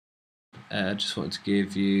I just wanted to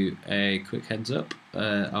give you a quick heads up.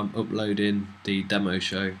 I'm uploading the demo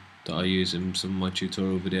show that I use in some of my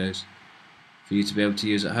tutorial videos for you to be able to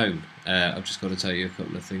use at home. I've just got to tell you a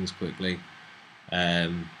couple of things quickly.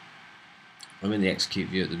 I'm in the execute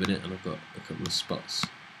view at the minute, and I've got a couple of spots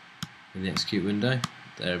in the execute window.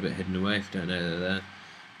 They're a bit hidden away if you don't know they're there,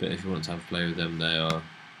 but if you want to have a play with them,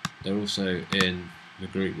 they're also in the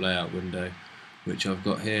group layout window, which I've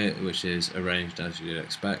got here, which is arranged as you'd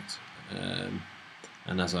expect.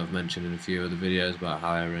 And as I've mentioned in a few other videos about how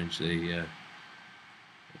I arrange the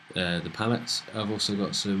palettes, I've also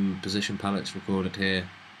got some position palettes recorded here.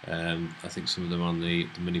 I think some of them are on the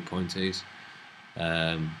mini pointies.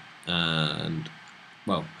 And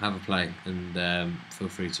well, have a play, and feel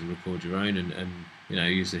free to record your own, and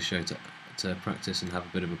use this show to practice and have a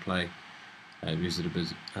bit of a play. Use it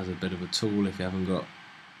as a bit of a tool if you haven't got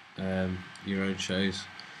your own shows,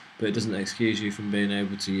 but it doesn't excuse you from being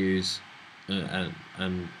able to use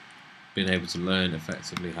and being able to learn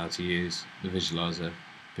effectively how to use the visualizer,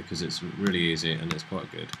 because it's really easy and it's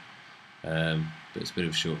quite good. But it's a bit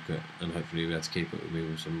of a shortcut, and hopefully you'll be able to keep up with me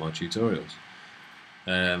with some of my tutorials.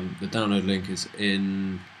 The download link is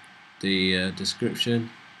in the description.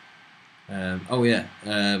 There's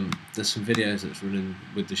some videos that's running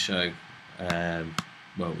with the show, that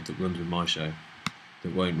runs with my show,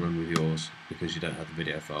 that won't run with yours because you don't have the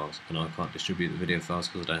video files, and I can't distribute the video files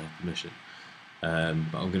because I don't have permission.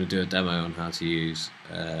 But I'm going to do a demo on how to use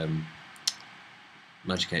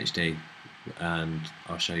MagicHD, and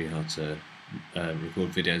I'll show you how to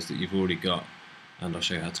record videos that you've already got, and I'll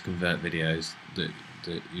show you how to convert videos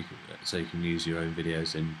so you can use your own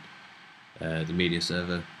videos in the media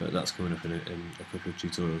server. But that's coming up in a couple of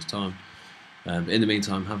tutorials time. But in the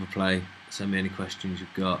meantime, have a play, send me any questions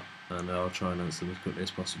you've got, and I'll try and answer them as quickly as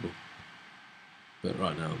possible. But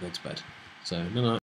right now I'm going to bed, so night night.